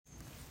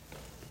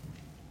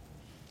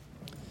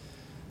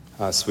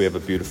So we have a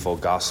beautiful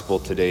gospel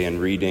today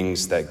and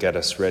readings that get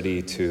us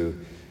ready to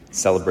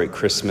celebrate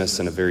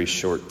Christmas in a very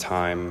short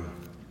time.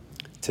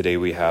 Today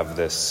we have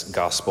this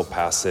gospel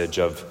passage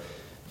of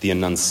the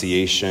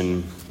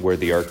Annunciation where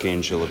the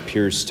Archangel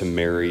appears to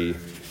Mary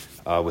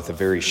with a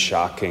very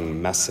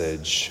shocking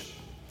message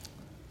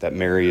that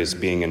Mary is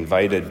being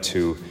invited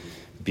to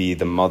be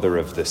the mother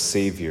of the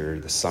Savior,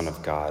 the Son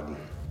of God.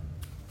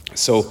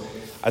 So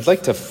I'd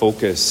like to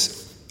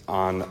focus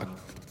on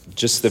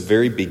just the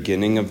very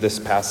beginning of this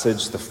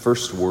passage, the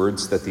first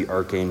words that the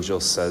Archangel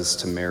says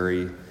to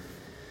Mary.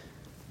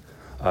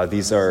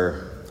 These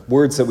are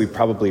words that we've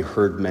probably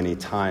heard many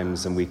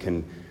times, and we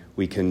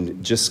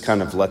can just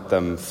kind of let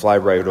them fly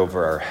right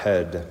over our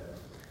head.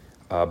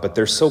 But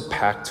they're so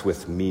packed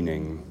with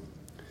meaning.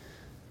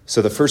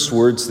 So the first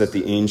words that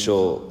the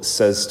angel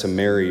says to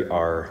Mary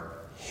are,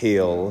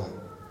 "Hail,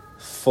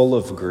 full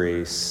of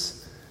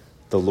grace,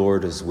 the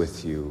Lord is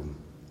with you."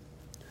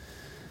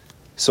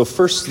 So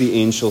first the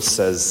angel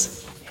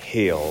says,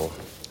 "Hail."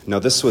 Now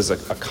this was a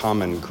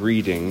common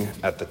greeting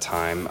at the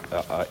time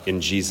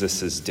in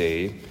Jesus'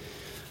 day.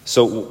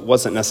 So it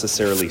wasn't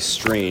necessarily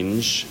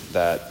strange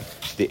that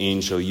the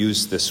angel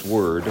used this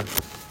word.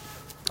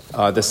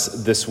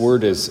 This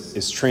word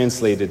is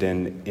translated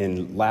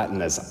in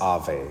Latin as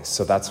Ave.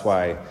 So that's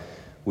why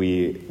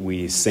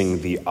we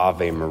sing the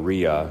Ave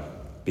Maria,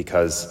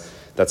 because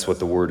that's what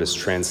the word is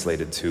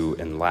translated to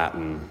in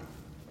Latin.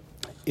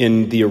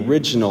 In the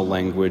original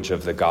language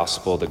of the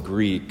gospel, the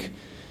Greek,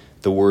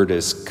 the word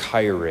is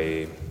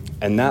Kyrie,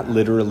 and that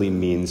literally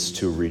means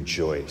to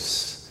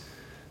rejoice.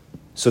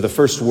 So the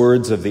first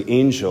words of the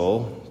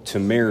angel to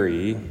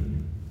Mary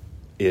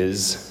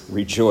is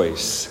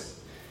rejoice,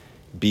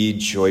 be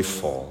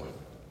joyful.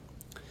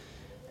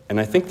 And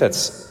I think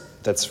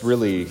that's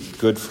really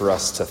good for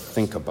us to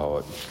think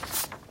about.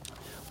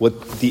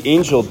 What the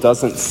angel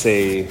doesn't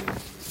say,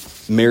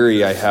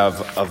 "Mary, I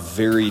have a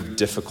very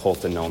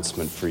difficult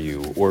announcement for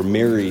you," or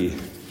 "Mary,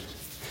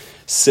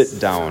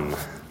 sit down.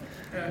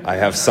 I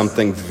have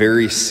something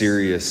very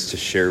serious to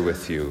share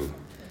with you."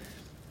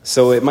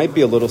 So it might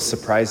be a little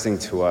surprising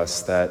to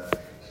us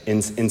that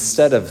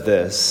instead of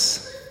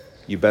this,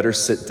 "You better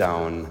sit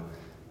down,"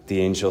 the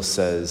angel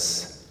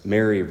says,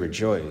 "Mary,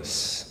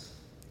 rejoice.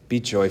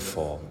 Be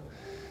joyful."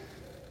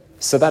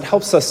 So that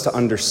helps us to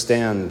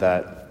understand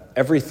that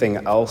everything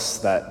else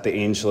that the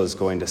angel is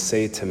going to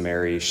say to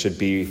Mary should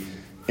be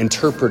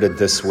interpreted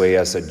this way,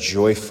 as a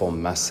joyful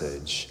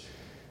message,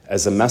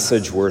 as a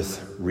message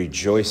worth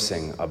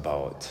rejoicing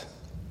about.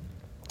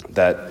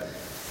 That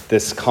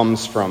this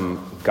comes from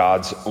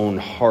God's own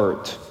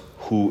heart,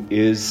 who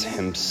is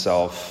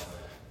himself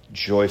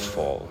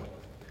joyful.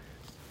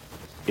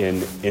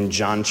 In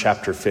John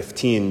chapter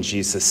 15,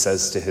 Jesus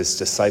says to his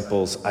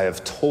disciples, "I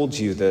have told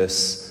you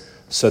this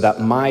so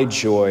that my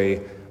joy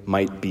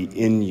might be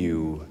in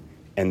you,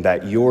 and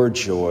that your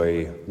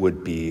joy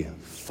would be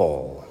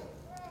full."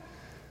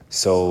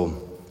 So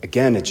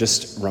again, it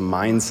just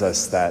reminds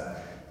us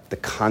that the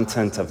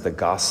content of the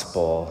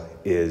gospel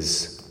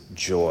is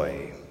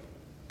joy.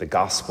 The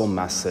gospel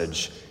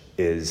message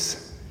is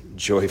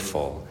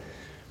joyful.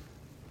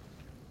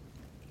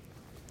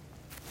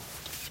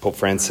 Pope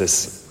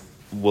Francis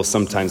will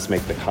sometimes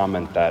make the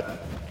comment that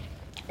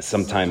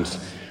sometimes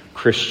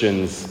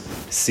Christians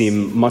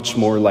seem much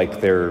more like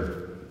they're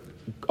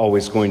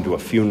always going to a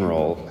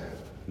funeral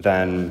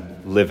than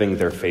living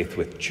their faith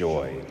with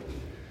joy.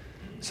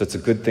 So it's a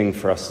good thing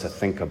for us to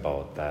think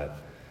about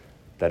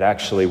that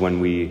actually when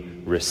we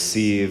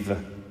receive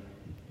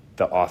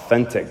the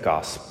authentic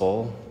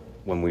gospel,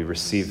 when we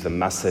receive the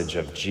message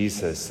of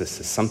Jesus, this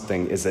is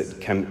something,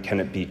 can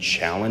it be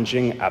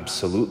challenging?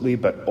 Absolutely,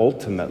 but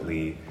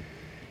ultimately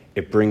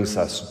it brings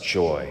us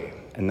joy.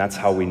 And that's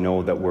how we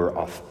know that we're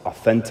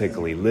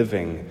authentically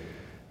living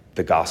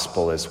the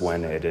gospel, is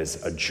when it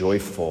is a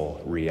joyful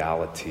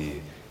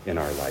reality in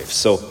our life.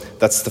 So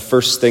that's the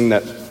first thing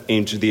that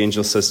the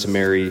angel says to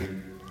Mary,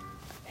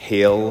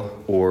 hail,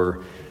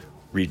 or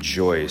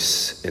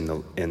rejoice in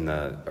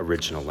the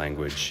original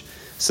language.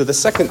 So the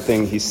second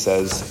thing he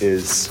says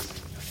is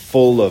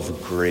full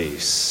of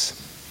grace.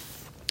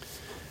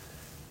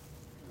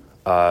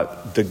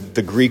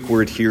 The Greek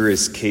word here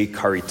is ke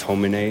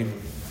charitomene,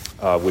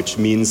 which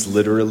means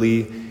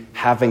literally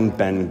having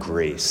been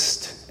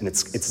graced. And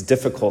it's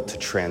difficult to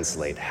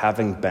translate,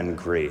 having been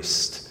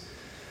graced.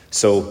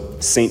 So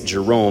St.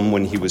 Jerome,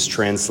 when he was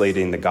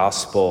translating the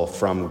gospel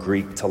from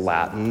Greek to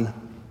Latin,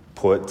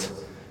 put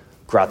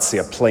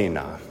gratia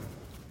plena.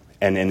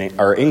 And in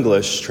our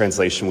English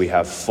translation, we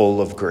have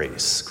full of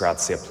grace.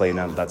 Gratia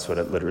plena, that's what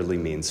it literally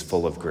means,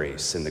 full of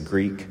grace. In the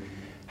Greek,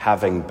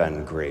 having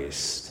been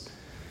graced.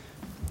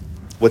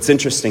 What's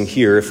interesting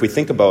here, if we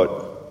think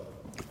about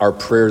our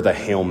prayer, the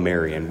Hail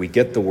Mary, and we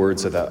get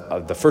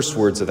the first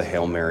words of the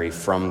Hail Mary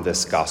from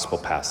this gospel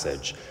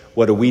passage,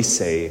 what do we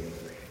say?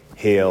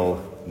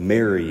 Hail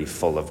Mary,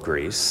 full of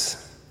grace.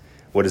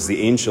 What does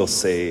the angel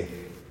say?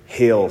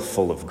 Hail,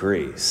 full of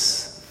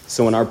grace.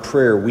 So in our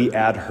prayer, we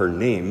add her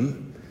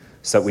name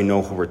so that we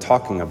know who we're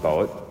talking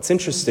about. It's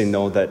interesting,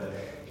 though, that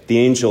the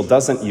angel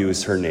doesn't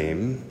use her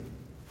name.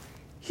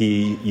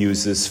 he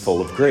uses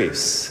full of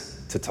grace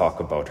to talk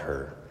about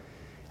her,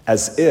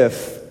 as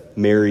if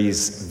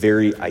Mary's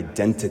very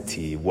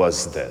identity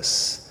was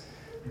this,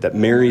 that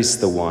Mary's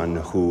the one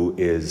who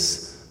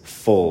is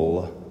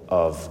full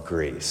of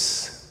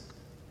grace.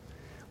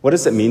 What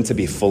does it mean to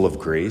be full of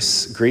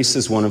grace? Grace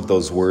is one of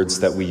those words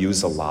that we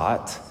use a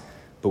lot,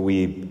 but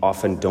we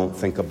often don't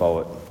think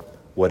about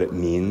what it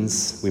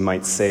means. We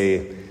might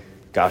say,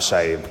 gosh,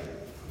 I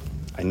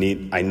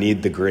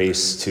need the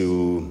grace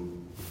to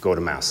go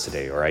to Mass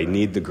today, or I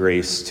need the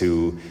grace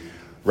to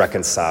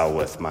reconcile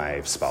with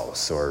my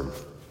spouse, or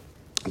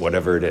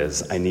whatever it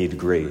is. I need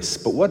grace.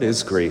 But what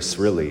is grace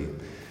really?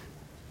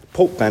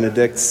 Pope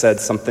Benedict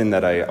said something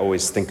that I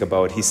always think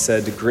about. He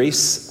said,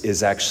 grace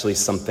is actually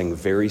something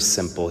very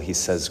simple. He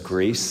says,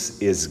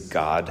 grace is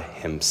God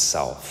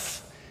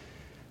himself.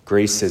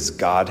 Grace is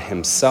God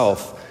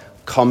himself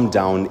come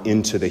down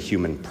into the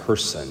human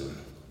person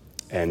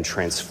and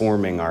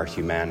transforming our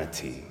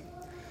humanity.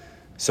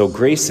 So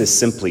grace is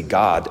simply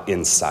God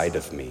inside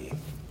of me.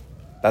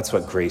 That's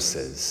what grace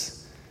is.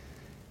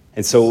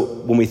 And so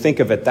when we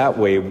think of it that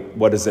way,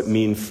 what does it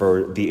mean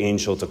for the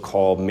angel to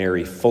call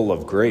Mary full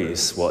of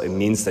grace? Well, it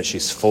means that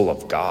she's full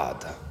of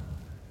God.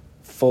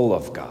 Full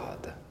of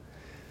God.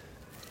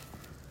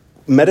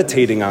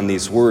 Meditating on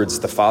these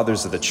words, the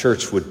fathers of the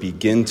church would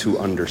begin to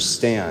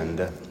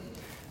understand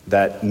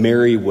that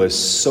Mary was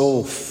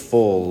so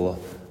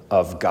full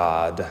of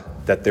God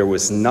that there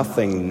was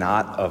nothing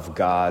not of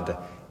God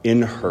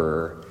in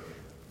her,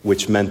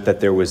 which meant that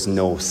there was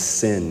no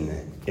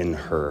sin in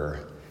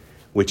her,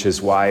 which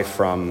is why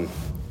from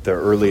the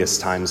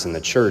earliest times in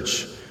the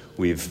church,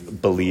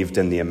 we've believed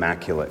in the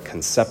Immaculate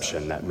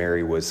Conception, that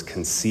Mary was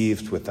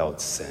conceived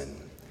without sin.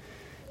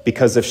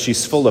 Because if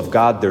she's full of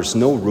God, there's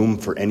no room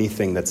for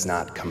anything that's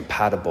not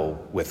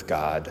compatible with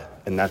God,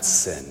 and that's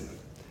sin.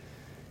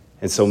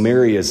 And so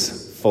Mary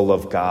is full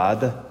of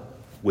God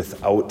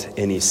without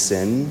any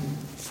sin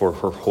for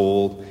her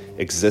whole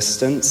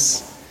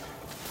existence.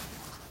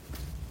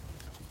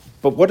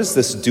 But what does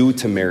this do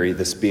to Mary,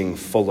 this being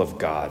full of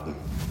God?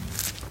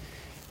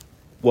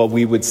 Well,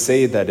 we would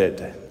say that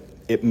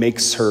it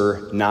makes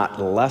her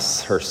not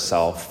less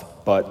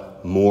herself,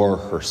 but more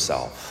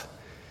herself.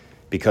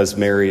 Because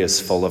Mary is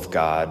full of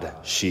God,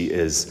 she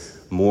is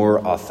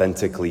more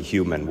authentically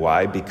human.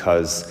 Why?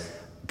 Because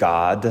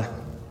God,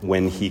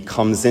 when he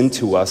comes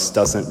into us,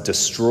 doesn't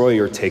destroy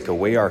or take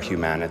away our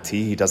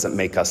humanity. He doesn't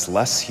make us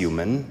less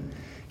human.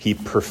 He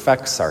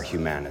perfects our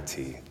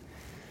humanity.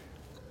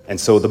 And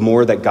so the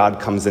more that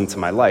God comes into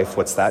my life,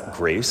 what's that?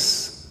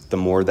 Grace. The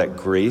more that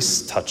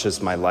grace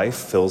touches my life,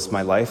 fills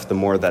my life, the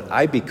more that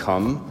I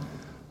become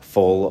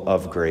full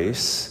of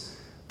grace,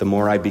 the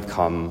more I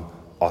become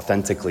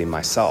authentically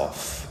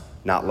myself.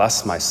 Not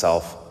less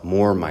myself,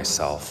 more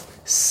myself.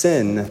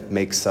 Sin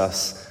makes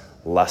us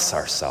less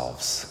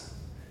ourselves.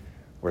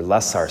 We're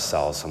less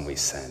ourselves when we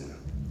sin.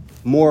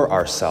 More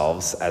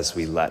ourselves as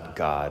we let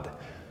God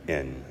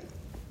in.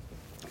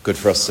 Good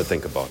for us to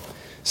think about.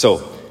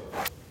 So,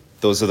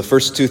 those are the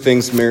first two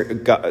things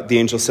the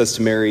angel says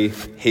to Mary.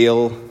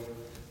 Hail,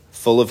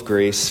 full of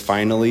grace.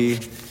 Finally,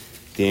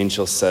 the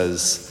angel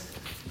says,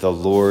 the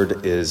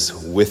Lord is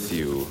with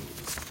you.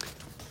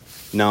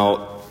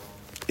 Now,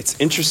 it's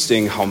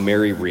interesting how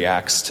Mary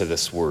reacts to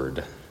this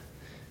word.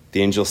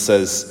 The angel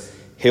says,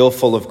 hail,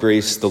 full of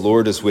grace, the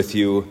Lord is with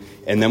you.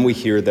 And then we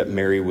hear that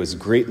Mary was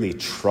greatly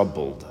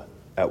troubled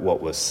at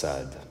what was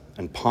said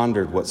and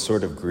pondered what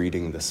sort of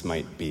greeting this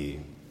might be.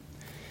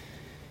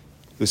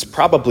 It was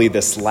probably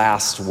this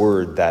last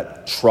word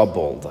that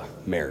troubled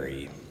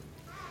Mary.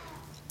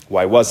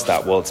 Why was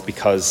that? Well, it's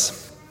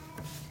because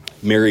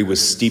Mary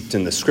was steeped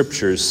in the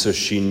scriptures, so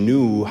she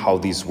knew how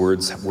these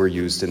words were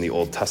used in the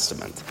Old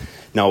Testament.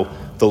 Now,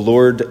 the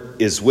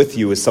Lord is with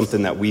you is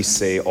something that we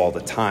say all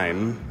the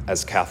time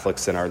as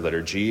Catholics in our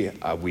liturgy.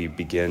 We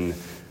begin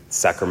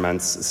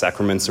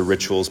sacraments or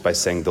rituals by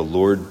saying, the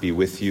Lord be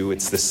with you.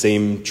 It's the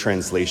same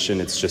translation.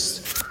 It's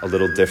just a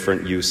little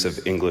different use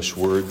of English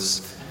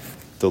words.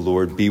 The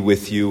Lord be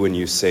with you, and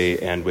you say,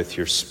 and with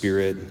your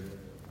spirit.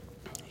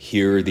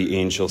 Here the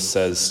angel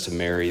says to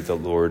Mary, the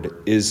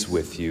Lord is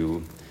with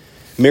you.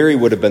 Mary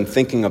would have been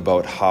thinking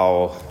about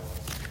how,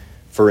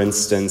 for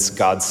instance,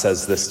 God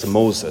says this to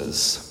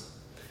Moses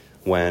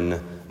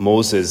when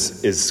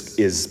Moses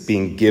is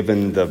being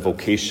given the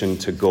vocation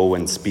to go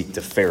and speak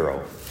to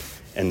Pharaoh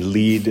and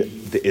lead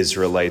the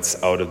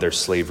Israelites out of their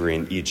slavery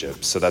in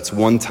Egypt. So that's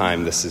one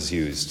time this is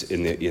used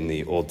in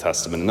the Old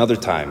Testament. Another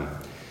time,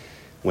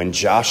 when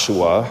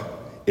Joshua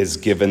is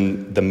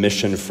given the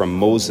mission from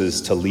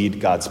Moses to lead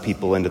God's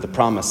people into the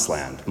promised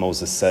land.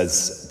 Moses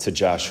says to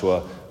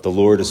Joshua, the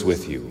Lord is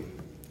with you.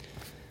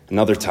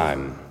 Another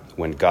time,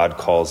 when God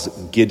calls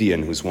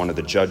Gideon, who's one of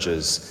the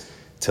judges,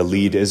 to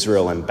lead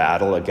Israel in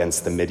battle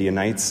against the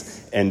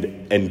Midianites.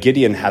 And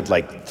Gideon had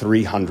like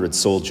 300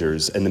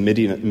 soldiers, and the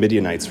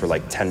Midianites were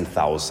like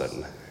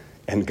 10,000.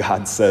 And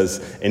God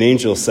says, an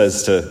angel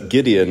says to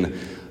Gideon,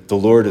 the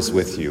Lord is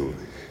with you.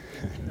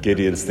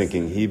 Gideon's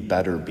thinking, he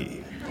better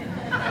be.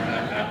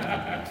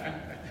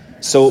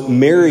 So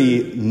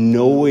Mary,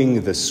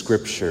 knowing the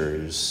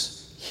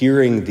scriptures,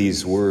 hearing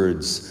these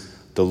words,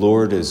 "The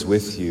Lord is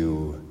with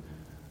you,"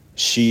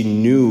 she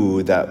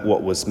knew that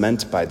what was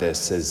meant by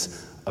this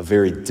is a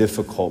very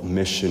difficult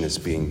mission is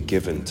being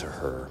given to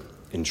her,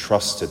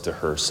 entrusted to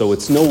her. So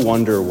it's no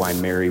wonder why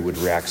Mary would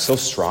react so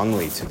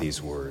strongly to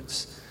these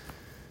words,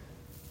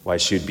 why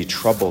she would be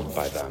troubled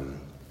by them.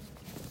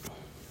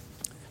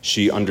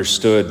 She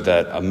understood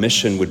that a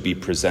mission would be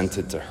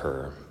presented to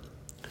her.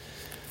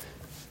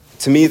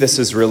 To me, this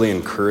is really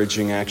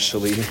encouraging,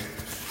 actually,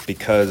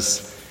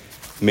 because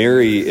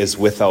Mary is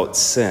without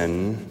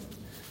sin,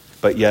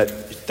 but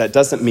yet that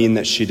doesn't mean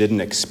that she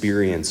didn't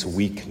experience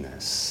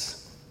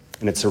weakness.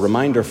 And it's a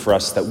reminder for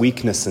us that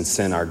weakness and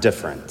sin are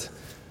different.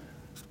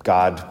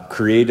 God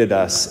created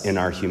us in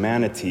our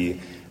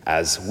humanity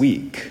as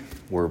weak.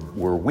 We're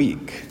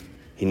weak.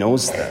 He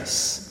knows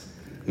this.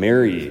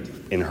 Mary,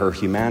 in her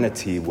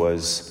humanity,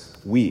 was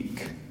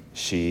weak.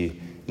 She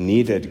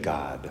needed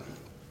God.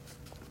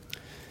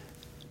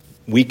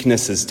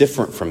 Weakness is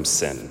different from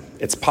sin.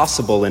 It's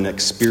possible in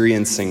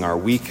experiencing our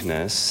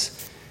weakness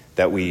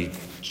that we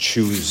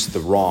choose the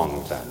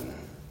wrong then.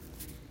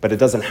 But it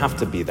doesn't have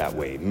to be that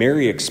way.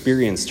 Mary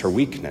experienced her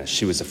weakness.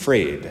 She was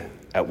afraid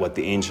at what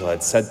the angel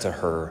had said to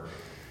her.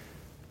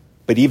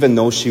 But even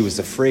though she was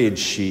afraid,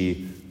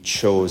 she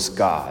chose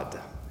God.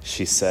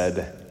 She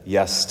said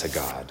yes to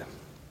God.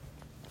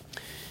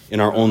 In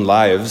our own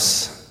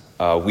lives,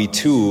 we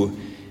too,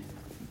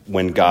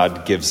 when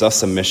God gives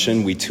us a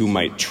mission, we too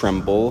might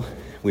tremble.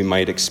 We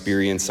might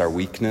experience our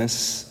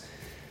weakness.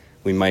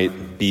 We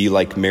might be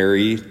like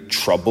Mary,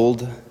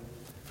 troubled,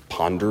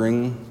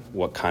 pondering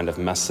what kind of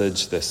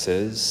message this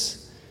is.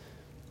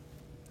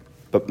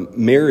 But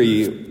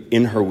Mary,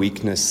 in her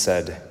weakness,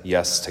 said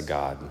yes to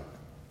God.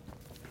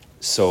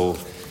 So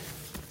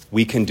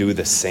we can do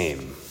the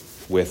same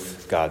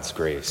with God's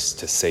grace,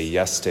 to say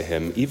yes to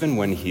him, even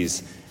when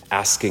he's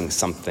asking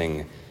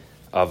something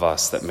of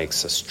us that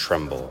makes us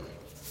tremble.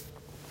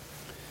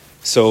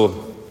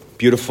 So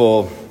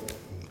beautiful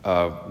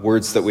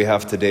words that we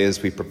have today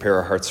as we prepare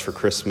our hearts for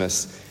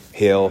Christmas.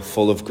 Hail,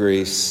 full of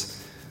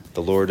grace,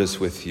 the Lord is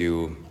with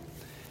you.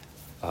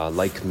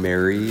 Like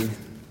Mary,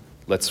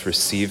 let's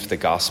receive the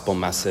gospel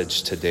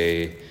message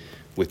today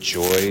with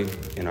joy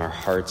in our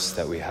hearts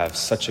that we have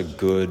such a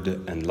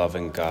good and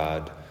loving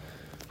God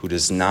who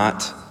does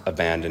not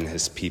abandon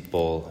his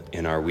people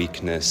in our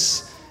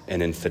weakness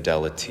and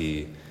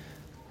infidelity,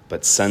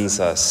 but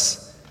sends us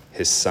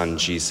his son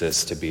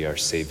Jesus to be our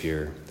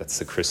Savior. That's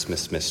the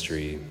Christmas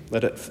mystery.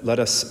 Let it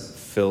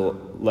fill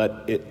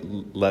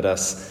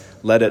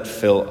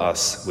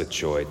us with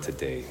joy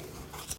today.